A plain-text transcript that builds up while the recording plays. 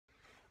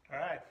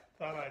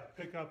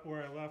pick up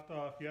where I left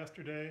off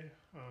yesterday,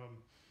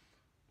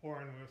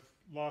 pouring with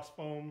lost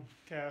foam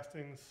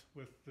castings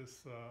with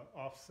this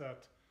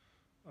offset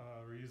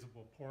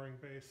reusable pouring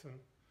basin.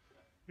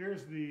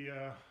 Here's the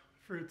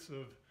fruits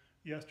of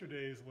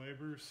yesterday's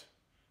labors.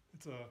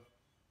 It's a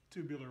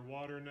tubular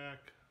water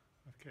neck.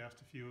 I've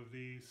cast a few of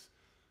these.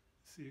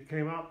 See, it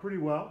came out pretty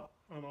well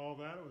on all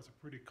that. It was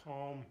a pretty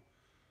calm,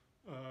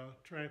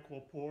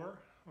 tranquil pour.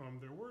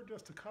 There were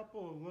just a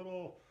couple of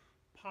little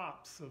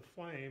pops of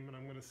flame, and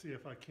I'm going to see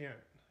if I can't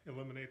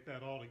eliminate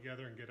that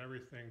altogether and get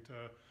everything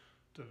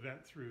to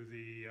vent through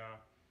the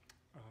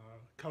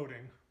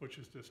coating, which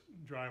is just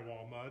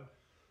drywall mud.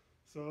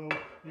 So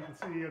you can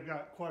see I've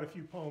got quite a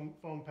few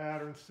foam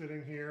patterns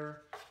sitting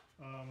here.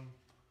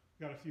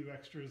 Got a few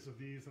extras of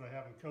these that I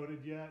haven't coated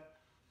yet.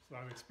 So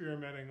I'm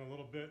experimenting a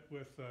little bit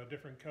with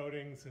different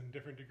coatings and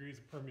different degrees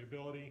of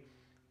permeability.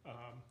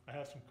 I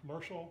have some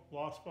commercial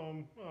lost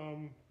foam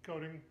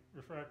coating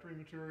refractory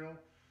material.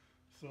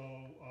 So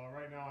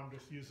right now I'm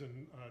just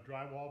using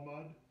drywall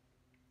mud.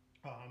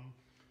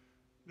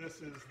 This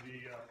is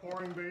the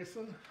pouring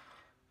basin.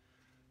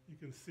 You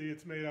can see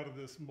it's made out of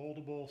this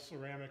moldable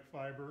ceramic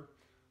fiber.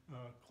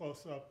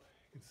 Close up,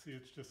 you can see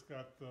it's just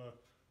got the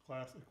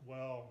classic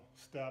well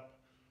step,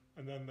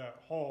 and then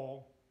that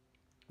hole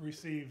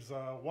receives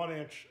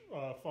 1-inch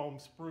foam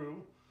sprue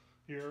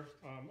here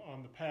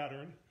on the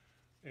pattern,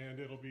 and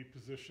it'll be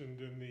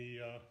positioned in the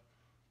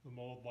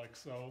mold like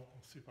so.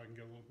 I'll see if I can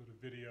get a little bit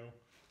of video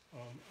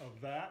of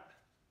that.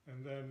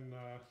 And then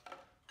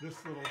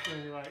this little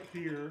thing right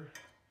here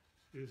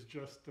is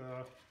just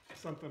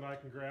something I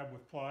can grab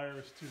with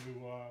pliers to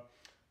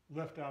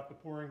lift out the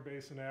pouring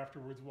basin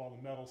afterwards while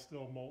the metal's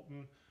still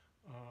molten,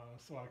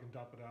 so I can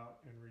dump it out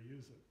and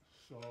reuse it.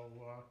 So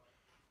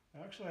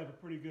I actually have a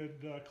pretty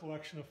good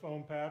collection of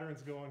foam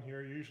patterns going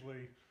here.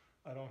 Usually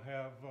I don't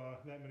have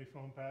that many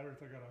foam patterns.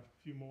 I got a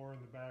few more in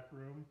the back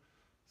room.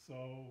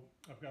 So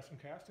I've got some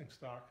casting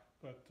stock.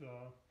 But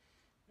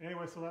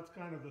anyway, so that's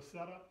kind of the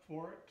setup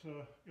for it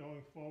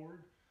going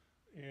forward.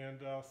 And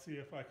I'll see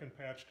if I can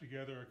patch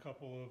together a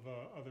couple of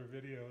other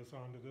videos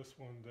onto this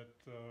one that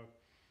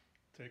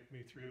take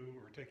you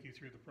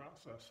through the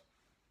process.